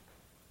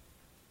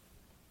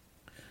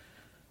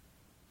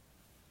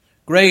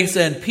Grace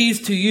and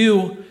peace to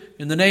you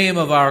in the name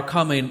of our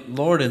coming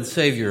Lord and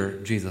Savior,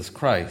 Jesus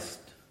Christ.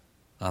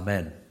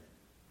 Amen.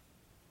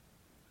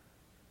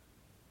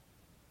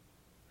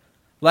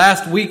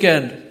 Last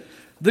weekend,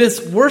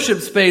 this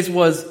worship space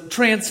was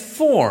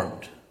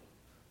transformed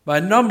by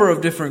a number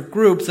of different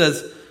groups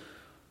as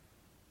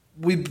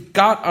we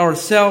got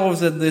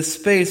ourselves in this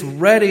space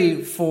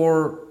ready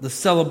for the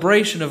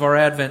celebration of our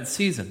Advent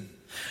season.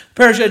 The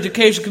Parish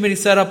Education Committee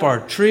set up our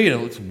tree, and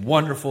it looks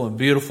wonderful and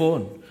beautiful.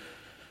 And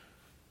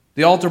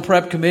the Altar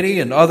Prep Committee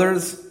and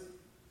others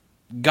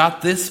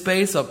got this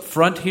space up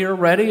front here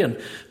ready,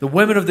 and the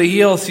women of the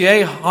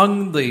ELCA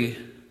hung the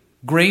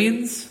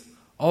greens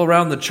all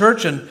around the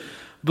church, and I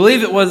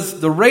believe it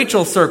was the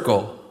Rachel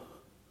Circle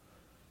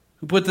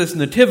who put this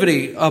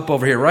nativity up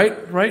over here,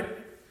 right?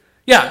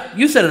 Yeah,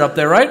 you set it up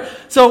there, right?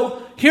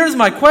 So here's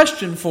my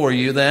question for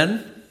you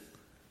then.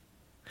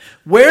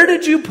 Where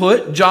did you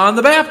put John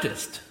the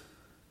Baptist?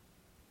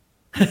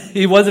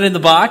 He wasn't in the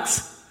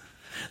box.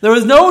 There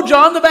was no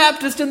John the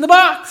Baptist in the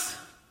box.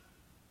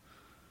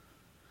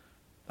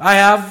 I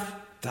have,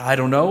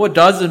 a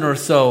dozen or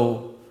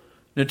so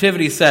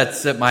nativity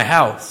sets at my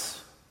house.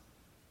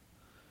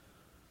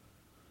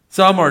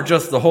 Some are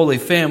just the Holy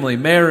Family,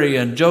 Mary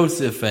and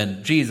Joseph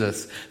and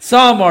Jesus.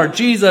 Some are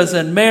Jesus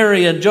and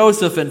Mary and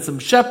Joseph and some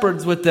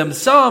shepherds with them.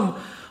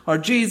 Some are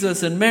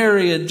Jesus and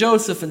Mary and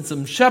Joseph and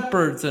some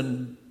shepherds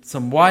and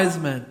some wise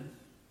men.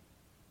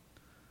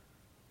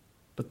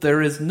 But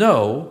there is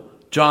no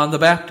John the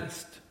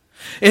Baptist.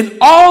 In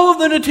all of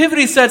the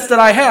nativity sets that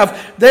I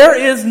have, there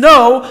is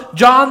no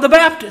John the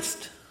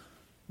Baptist.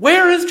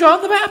 Where is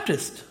John the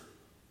Baptist?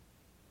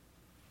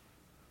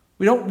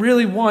 We don't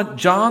really want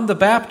John the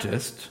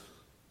Baptist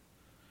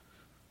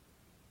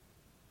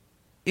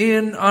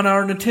in on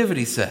our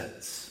nativity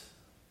sets,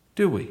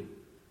 do we?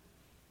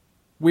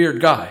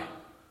 Weird guy,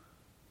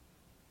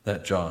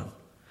 that John.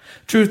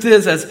 Truth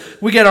is, as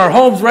we get our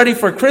homes ready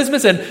for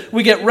Christmas and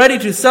we get ready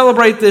to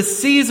celebrate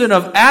this season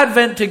of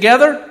Advent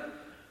together,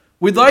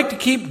 we'd like to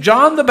keep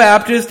John the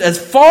Baptist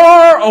as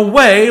far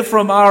away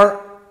from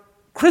our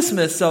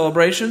Christmas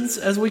celebrations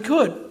as we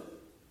could.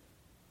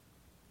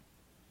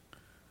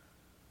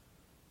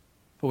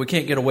 But we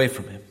can't get away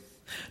from him.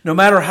 No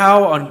matter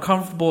how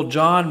uncomfortable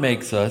John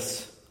makes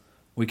us,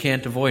 we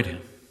can't avoid him.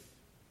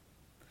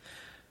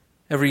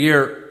 Every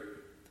year,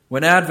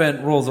 when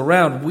Advent rolls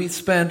around, we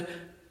spend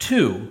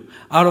 2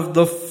 out of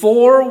the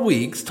 4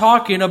 weeks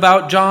talking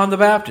about John the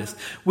Baptist.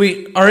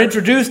 We are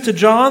introduced to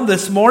John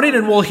this morning,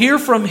 and we'll hear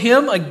from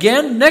him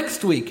again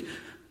next week.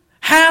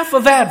 Half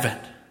of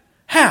Advent,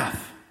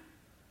 half,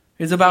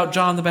 is about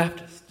John the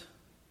Baptist.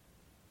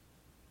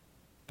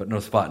 But no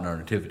spot in our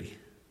nativity.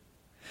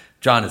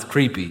 John is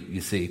creepy,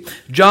 you see.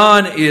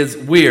 John is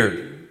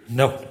weird.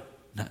 No,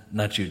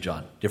 not you,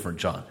 John. Different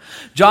John.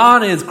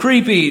 John is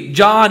creepy.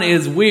 John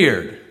is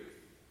weird.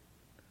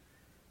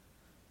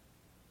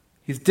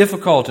 He's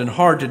difficult and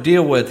hard to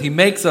deal with. He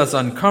makes us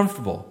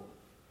uncomfortable.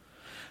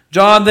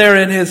 John there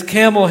in his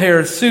camel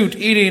hair suit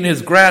eating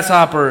his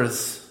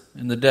grasshoppers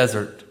in the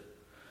desert.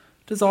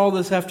 What does all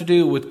this have to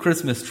do with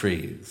Christmas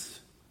trees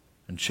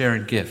and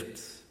sharing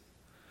gifts?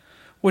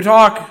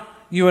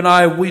 You and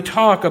I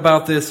talk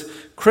about this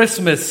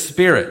Christmas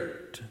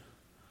spirit.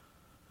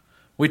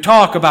 We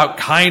talk about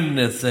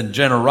kindness and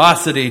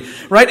generosity,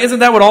 right? Isn't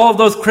that what all of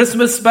those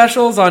Christmas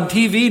specials on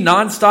TV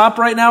nonstop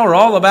right now are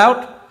all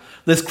about?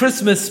 This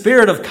Christmas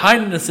spirit of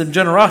kindness and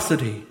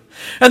generosity.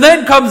 And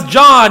then comes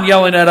John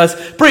yelling at us,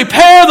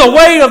 "Prepare the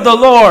way of the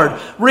Lord.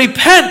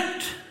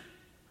 Repent,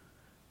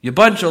 you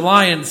bunch of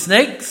lying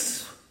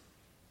snakes."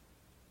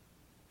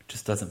 It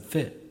just doesn't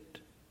fit.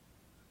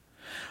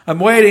 I'm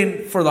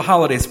waiting for the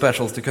holiday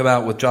specials to come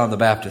out with John the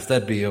Baptist.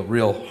 That'd be a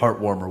real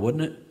heart-warmer,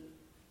 wouldn't it?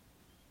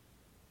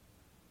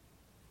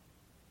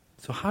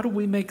 So how do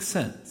we make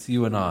sense,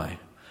 you and I,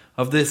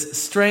 of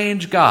this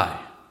strange guy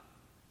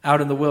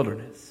out in the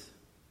wilderness?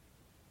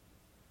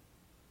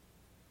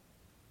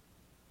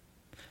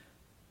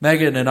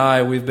 Megan and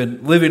I, we've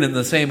been living in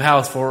the same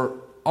house for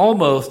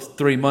almost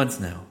 3 months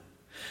now.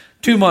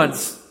 2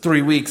 months,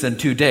 3 weeks, and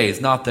 2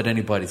 days. Not that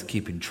anybody's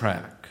keeping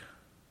track.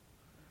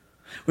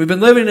 We've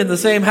been living in the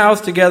same house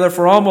together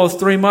for almost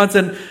 3 months,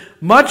 and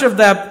much of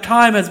that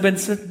time has been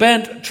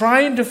spent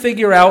trying to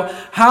figure out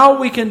how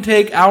we can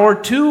take our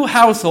 2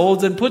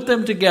 households and put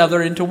them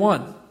together into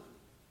one.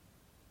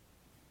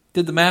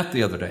 Did the math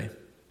the other day.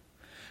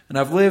 And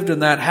I've lived in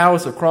that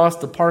house across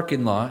the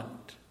parking lot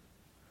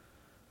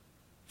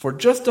for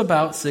just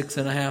about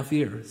 6.5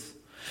 years.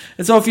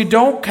 And so if you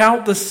don't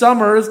count the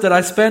summers that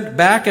I spent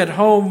back at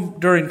home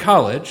during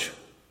college,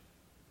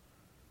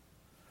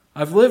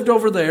 I've lived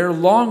over there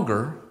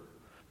longer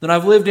than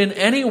I've lived in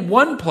any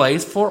one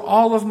place for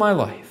all of my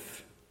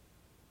life.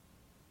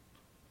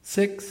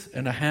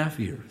 6.5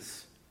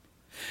 years.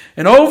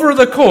 And over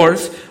the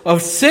course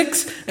of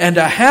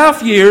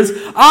 6.5 years,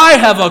 I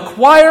have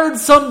acquired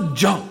some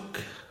junk.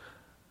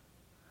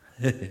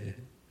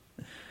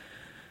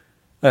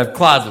 I have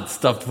closets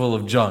stuffed full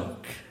of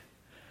junk.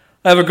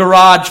 I have a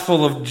garage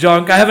full of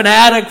junk. I have an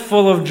attic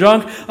full of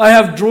junk. I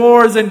have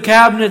drawers and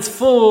cabinets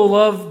full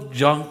of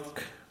junk.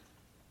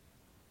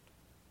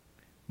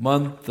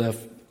 Month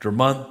after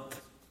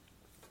month,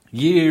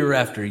 year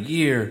after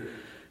year,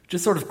 it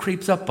just sort of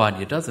creeps up on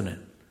you, doesn't it?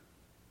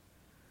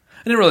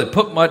 I didn't really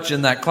put much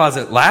in that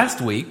closet last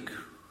week,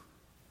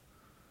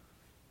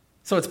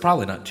 so it's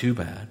probably not too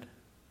bad.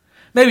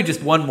 Maybe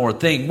just one more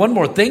thing. One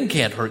more thing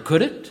can't hurt,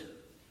 could it?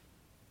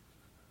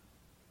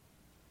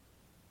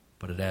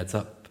 But it adds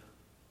up.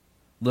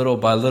 Little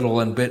by little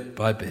and bit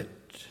by bit.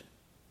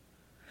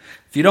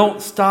 If you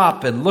don't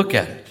stop and look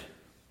at it,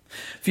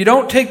 if you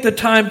don't take the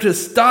time to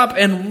stop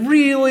and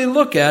really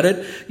look at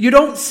it, you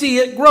don't see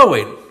it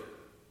growing.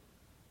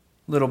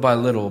 Little by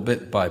little,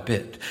 bit by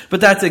bit.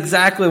 But that's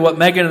exactly what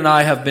Megan and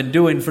I have been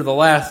doing for the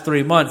last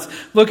 3 months,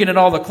 looking at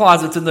all the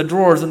closets and the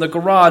drawers and the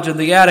garage and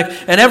the attic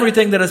and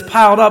everything that has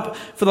piled up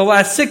for the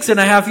last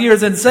 6.5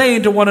 years and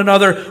saying to one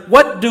another,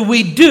 what do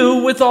we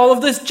do with all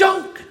of this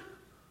junk?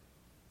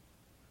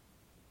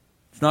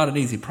 It's not an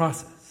easy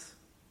process.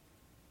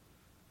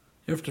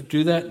 You have to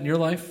do that in your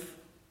life?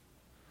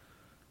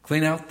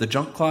 Clean out the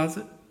junk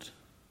closet?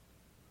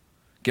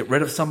 Get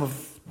rid of some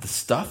of the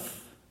stuff?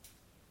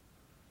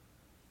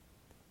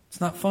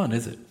 It's not fun,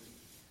 is it?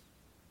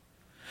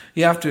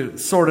 You have to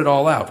sort it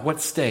all out.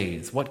 What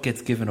stays? What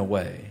gets given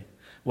away?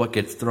 What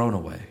gets thrown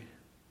away?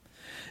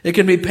 It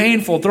can be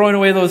painful throwing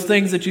away those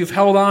things that you've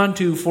held on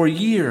to for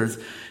years,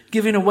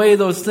 giving away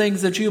those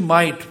things that you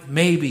might,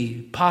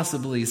 maybe,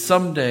 possibly,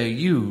 someday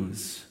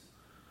use.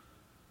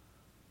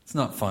 It's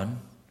not fun.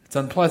 It's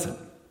unpleasant.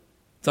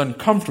 It's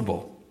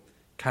uncomfortable.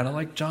 Kind of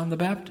like John the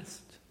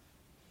Baptist.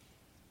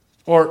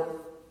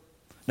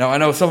 Now I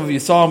know some of you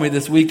saw me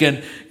this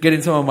weekend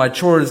getting some of my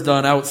chores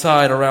done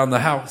outside around the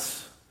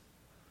house.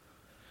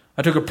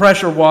 I took a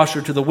pressure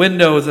washer to the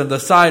windows and the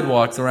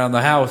sidewalks around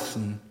the house,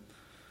 and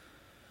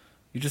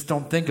you just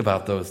don't think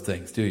about those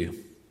things, do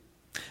you?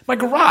 My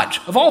garage,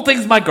 of all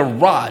things, my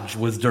garage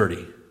was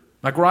dirty.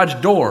 My garage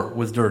door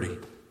was dirty.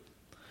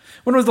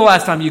 When was the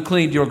last time you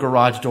cleaned your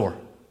garage door?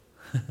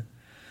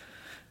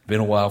 Been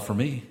a while for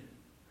me.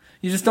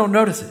 You just don't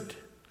notice it.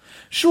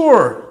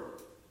 Sure.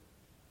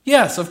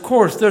 Yes, of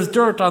course, there's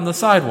dirt on the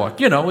sidewalk.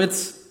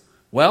 It's,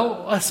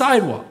 a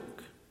sidewalk.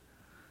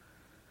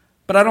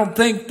 But I don't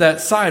think that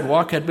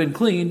sidewalk had been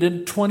cleaned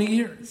in 20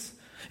 years.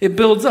 It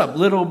builds up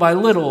little by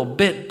little,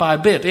 bit by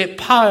bit. It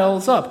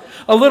piles up.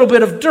 A little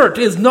bit of dirt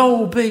is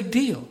no big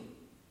deal.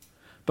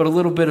 But a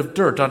little bit of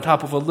dirt on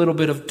top of a little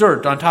bit of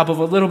dirt on top of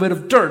a little bit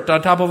of dirt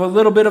on top of a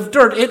little bit of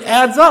dirt, it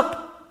adds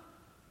up.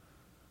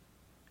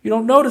 You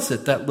don't notice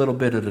it that little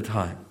bit at a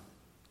time.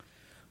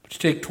 But you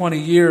take 20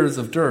 years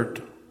of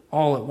dirt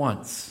all at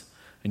once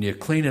and you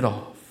clean it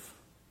off.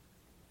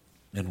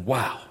 And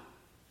wow,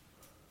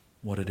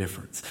 what a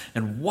difference.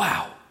 And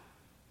wow,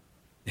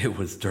 it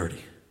was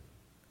dirty.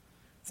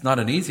 It's not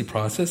an easy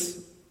process,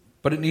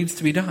 but it needs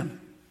to be done.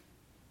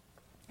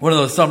 One of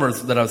those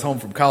summers that I was home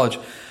from college,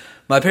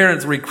 my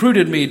parents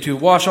recruited me to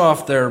wash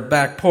off their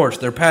back porch,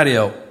 their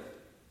patio.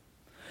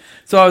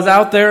 So I was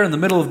out there in the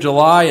middle of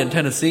July in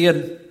Tennessee, and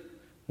it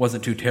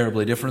wasn't too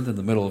terribly different than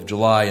the middle of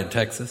July in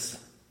Texas.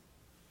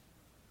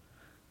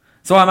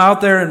 So I'm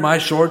out there in my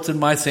shorts and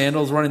my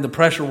sandals running the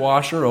pressure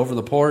washer over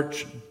the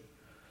porch.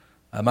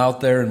 I'm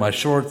out there in my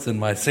shorts and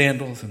my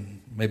sandals,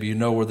 and maybe you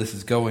know where this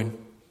is going.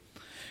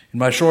 In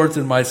my shorts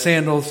and my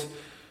sandals,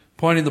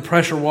 pointing the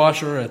pressure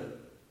washer at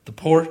the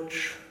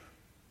porch.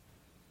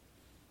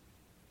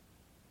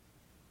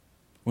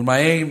 When my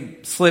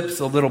aim slips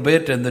a little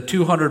bit and the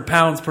 200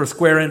 pounds per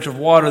square inch of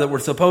water that were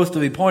supposed to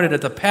be pointed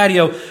at the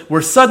patio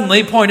were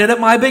suddenly pointed at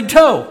my big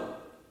toe.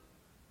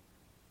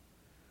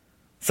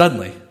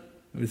 Suddenly,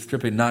 it was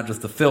stripping not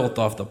just the filth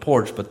off the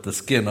porch, but the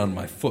skin on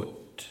my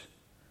foot.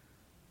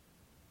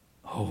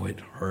 Oh, it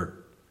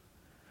hurt.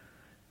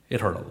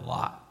 It hurt a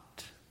lot.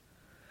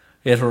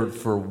 It hurt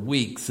for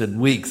weeks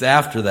and weeks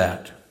after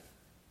that.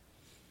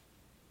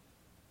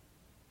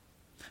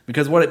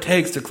 Because what it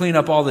takes to clean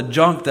up all the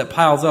junk that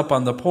piles up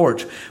on the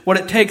porch, what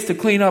it takes to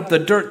clean up the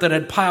dirt that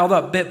had piled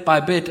up bit by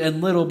bit and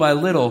little by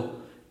little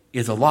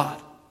is a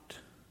lot.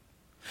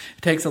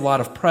 It takes a lot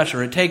of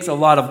pressure. It takes a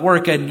lot of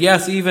work and,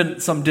 yes, even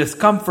some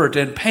discomfort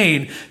and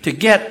pain to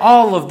get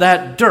all of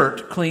that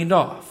dirt cleaned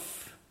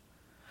off.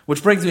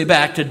 Which brings me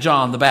back to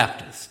John the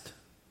Baptist.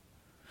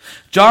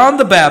 John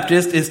the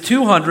Baptist is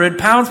 200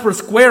 pounds per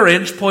square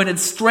inch pointed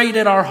straight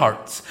at our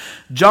hearts.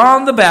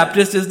 John the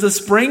Baptist is the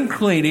spring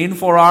cleaning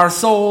for our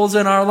souls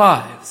and our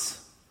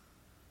lives.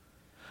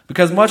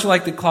 Because much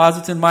like the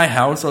closets in my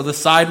house or the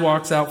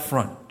sidewalks out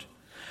front,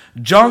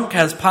 junk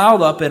has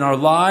piled up in our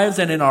lives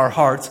and in our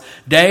hearts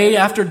day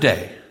after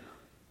day.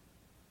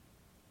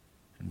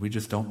 And we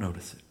just don't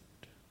notice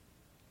it.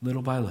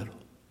 Little by little.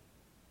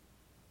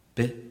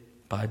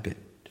 Bit by bit.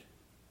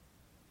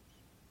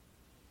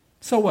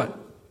 So what?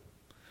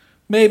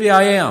 Maybe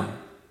I am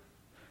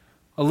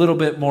a little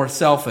bit more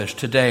selfish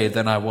today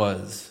than I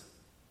was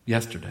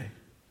yesterday.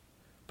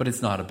 But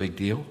it's not a big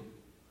deal.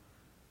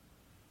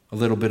 A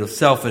little bit of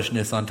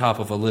selfishness on top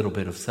of a little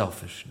bit of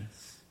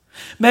selfishness.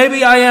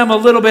 Maybe I am a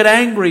little bit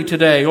angry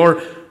today,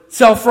 or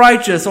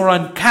self-righteous, or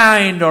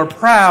unkind, or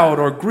proud,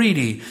 or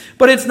greedy.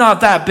 But it's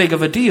not that big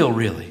of a deal,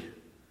 really.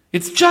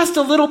 It's just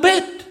a little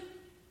bit.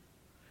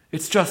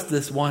 It's just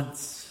this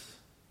once.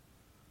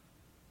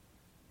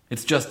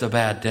 It's just a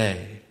bad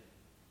day.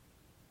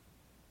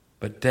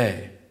 But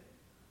day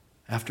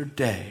after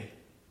day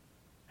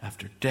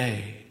after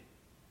day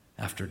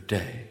after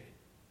day,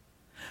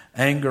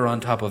 anger on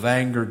top of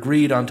anger,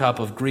 greed on top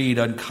of greed,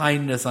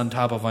 unkindness on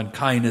top of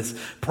unkindness,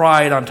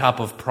 pride on top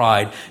of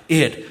pride.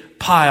 It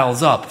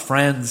piles up,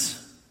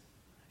 friends.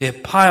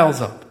 It piles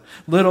up,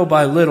 little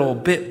by little,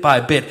 bit by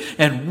bit,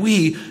 and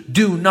we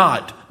do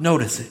not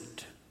notice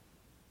it.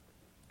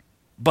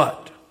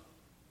 But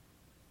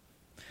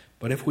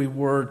if we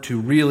were to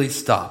really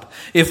stop,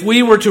 if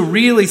we were to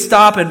really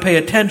stop and pay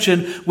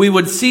attention, we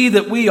would see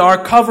that we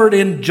are covered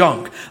in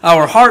junk.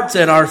 Our hearts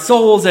and our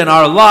souls and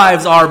our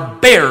lives are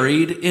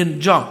buried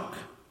in junk.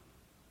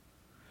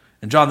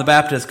 And John the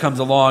Baptist comes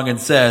along and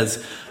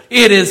says,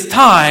 it is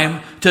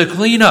time to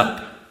clean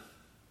up.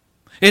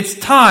 It's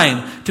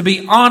time to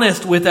be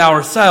honest with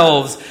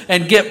ourselves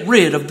and get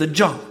rid of the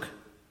junk.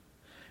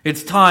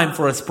 It's time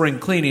for a spring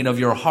cleaning of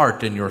your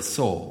heart and your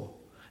soul,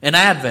 an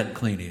Advent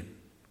cleaning,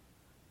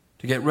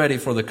 to get ready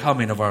for the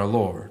coming of our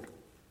Lord.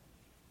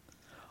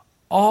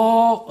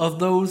 All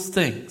those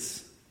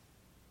things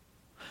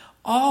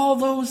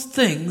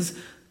that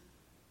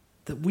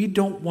we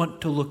don't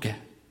want to look at,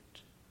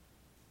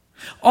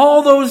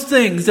 all those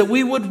things that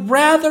we would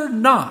rather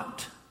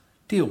not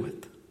deal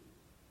with,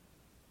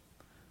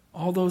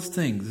 all those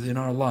things in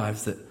our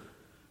lives that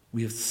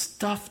we have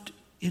stuffed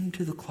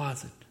into the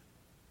closet,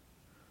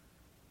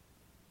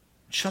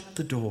 shut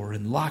the door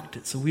and locked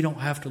it so we don't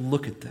have to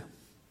look at them.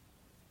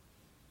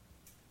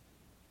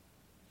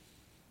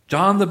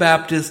 John the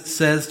Baptist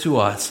says to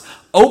us,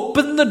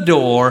 open the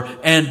door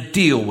and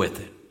deal with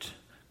it.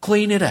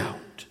 Clean it out.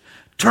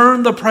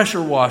 Turn the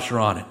pressure washer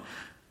on it.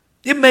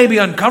 It may be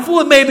uncomfortable,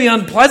 it may be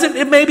unpleasant,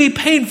 it may be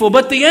painful,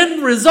 but the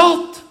end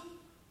result,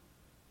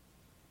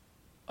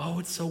 oh,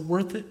 it's so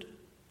worth it.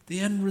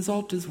 The end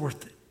result is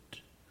worth it.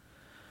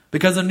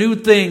 Because a new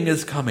thing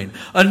is coming.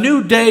 A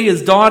new day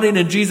is dawning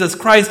in Jesus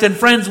Christ, and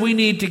friends, we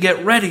need to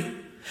get ready.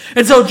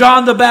 And so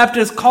John the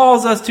Baptist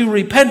calls us to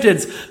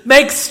repentance.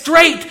 Make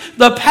straight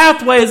the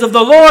pathways of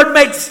the Lord.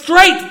 Make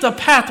straight the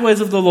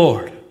pathways of the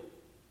Lord.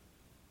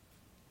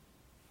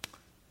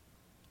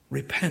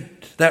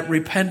 Repent. That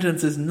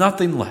repentance is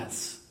nothing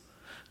less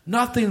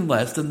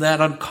than that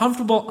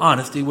uncomfortable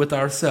honesty with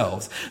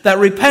ourselves. That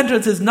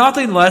repentance is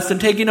nothing less than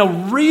taking a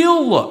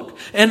real look,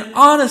 an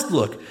honest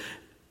look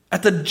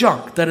at the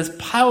junk that is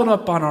piled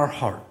up on our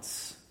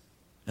hearts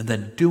and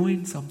then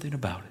doing something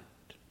about it.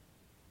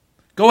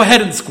 Go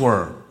ahead and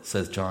squirm,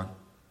 says John.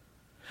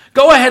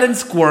 Go ahead and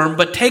squirm,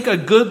 but take a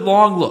good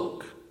long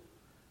look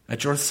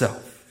at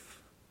yourself.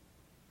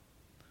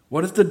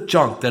 What is the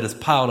junk that is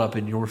piled up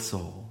in your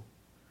soul?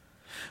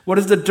 What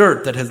is the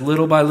dirt that has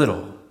little by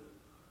little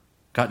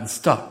gotten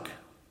stuck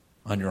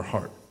on your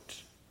heart?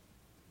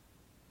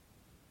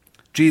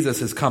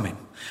 Jesus is coming.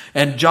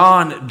 And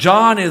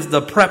John is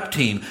the prep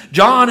team.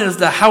 John is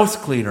the house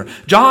cleaner.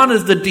 John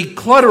is the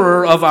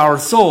declutterer of our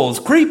souls.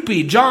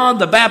 Creepy John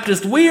the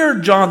Baptist,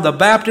 weird John the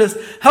Baptist,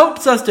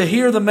 helps us to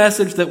hear the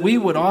message that we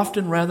would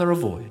often rather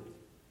avoid.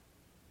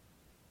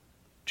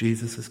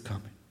 Jesus is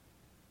coming.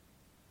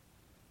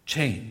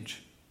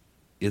 Change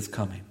is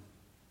coming.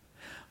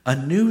 A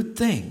new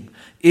thing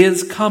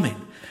is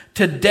coming.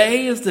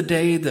 Today is the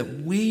day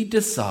that we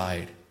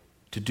decide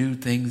to do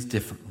things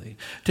differently.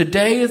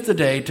 Today is the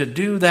day to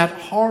do that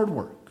hard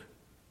work,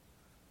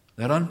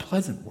 that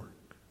unpleasant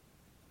work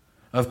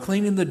of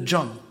cleaning the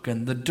junk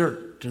and the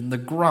dirt and the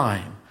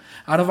grime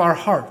out of our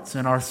hearts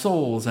and our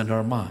souls and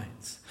our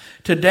minds.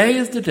 Today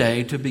is the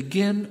day to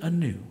begin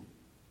anew.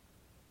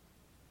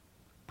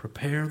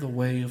 Prepare the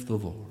way of the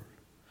Lord.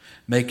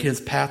 Make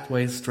his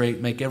pathways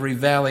straight, make every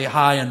valley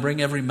high, and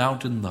bring every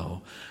mountain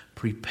low.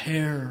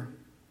 Prepare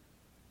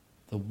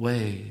the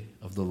way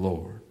of the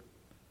Lord.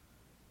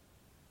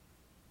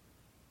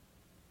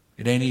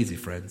 It ain't easy,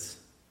 friends.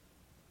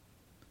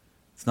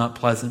 It's not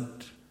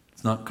pleasant.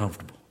 It's not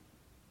comfortable.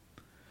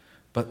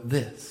 But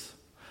this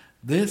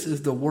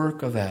is the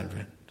work of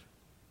Advent.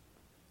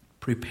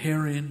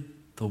 Preparing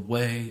the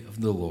way of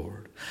the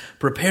Lord.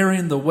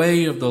 Preparing the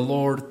way of the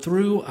Lord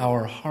through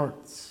our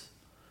hearts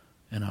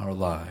and our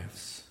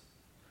lives.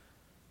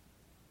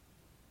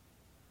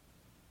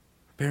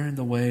 Preparing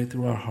the way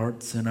through our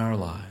hearts and our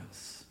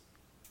lives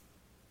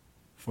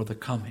for the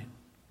coming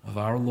of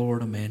our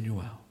Lord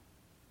Emmanuel.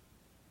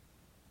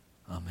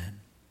 Amen.